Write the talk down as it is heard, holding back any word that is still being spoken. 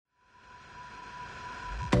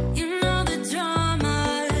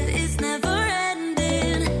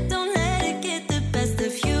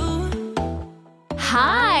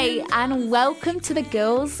Hi, and welcome to the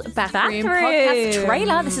Girls Bathroom podcast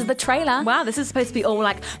trailer. This is the trailer. Wow, this is supposed to be all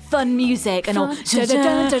like fun music and all. What's going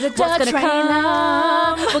to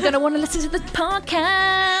come? We're going to want to listen to the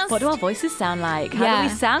podcast. What do our voices sound like? How do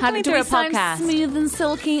we sound when we do a podcast? Sound smooth and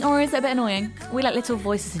silky, or is it a bit annoying? We like little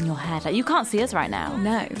voices in your head. Like, you can't see us right now.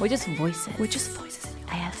 No. We're just voices. We're just voices in your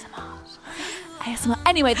ASMR.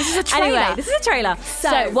 Anyway, this is a trailer.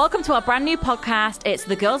 So, welcome to our brand new podcast. It's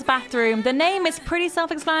The Girls Bathroom. The name is pretty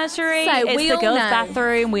self-explanatory. It's The Girls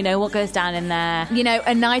Bathroom. We know what goes down in there. You know,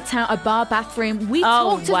 a night out, a bar bathroom.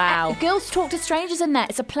 Girls talk to strangers in there.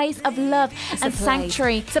 It's a place of love and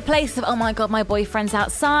sanctuary. It's a place of, oh my God, my boyfriend's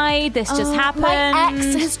outside. This just happened. My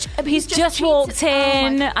ex he's just walked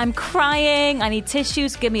in. I'm crying. I need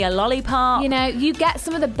tissues. Give me a lollipop. You know, you get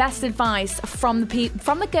some of the best advice from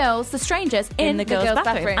the girls, the strangers in the girls'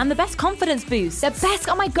 bathroom. And the best confidence boost. The best,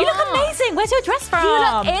 oh my God. You look amazing. Where's your dress from? You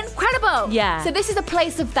look incredible. Yeah. So this is a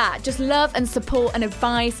place of that. Just love and support and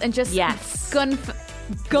advice and just Fun.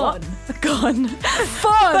 Fun. Boom.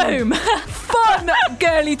 Fun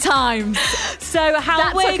girly times. So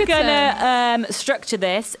how we're going to structure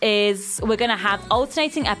this is we're going to have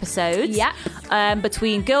alternating episodes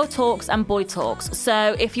between girl talks and boy talks.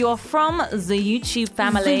 So if you're from the YouTube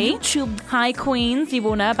family, hi queens, you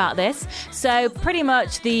will know about this. So pretty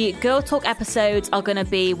much the girl talk episodes are going to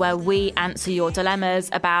be where we answer your dilemmas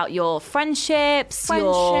about your friendships.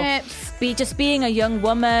 Just being a young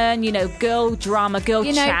woman, you know, girl drama, girl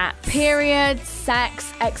chat. Periods,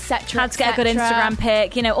 sex, etc. How to get a good Instagram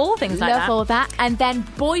pic, you know, all things like that. Love all that. And then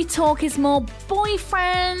boy talk is more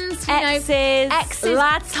boyfriends, exes,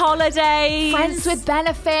 lads' holidays, friends with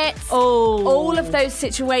benefits. All of those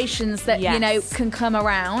situations that, you know, can come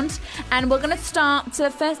around. And we're going to start, so the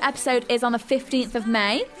first episode is on the 15th of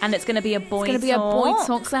May. And it's going to be a boy talk. It's going to be a boy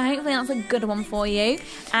talk, so hopefully that's a good one for you.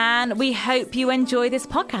 And we hope you enjoy this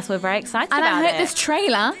podcast. We're very excited about it. And I hope this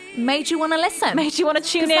trailer made you want to listen. Made you want to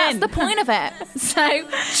tune in. That's the point of it. So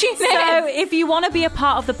tune in. So if you want to be a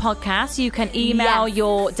part of the podcast, you can email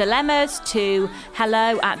your dilemmas to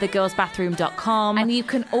hello@thegirlsbathroom.com. And you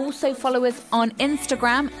can also follow us on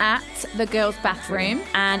Instagram at The Girls Bathroom.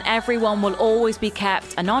 And everyone will always be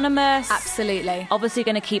kept anonymous. Absolutely. Obviously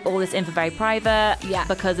going to keep all this info very private. Yeah.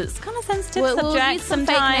 Because it's kind of sensitive subject we'll use some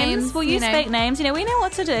sometimes. Fake names, we'll use fake names. You know, we know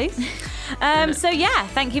what to do. So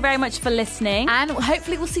thank you very much for listening. And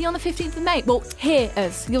hopefully we'll see you on the 15th of May. Well, hear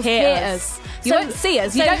us. You'll hear us. You won't see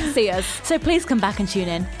us. You don't see us. So please come back and tune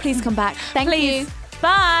in. Please come back. Thank you.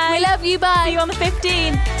 Bye. We love you. Bye. See you on the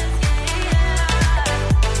 15th.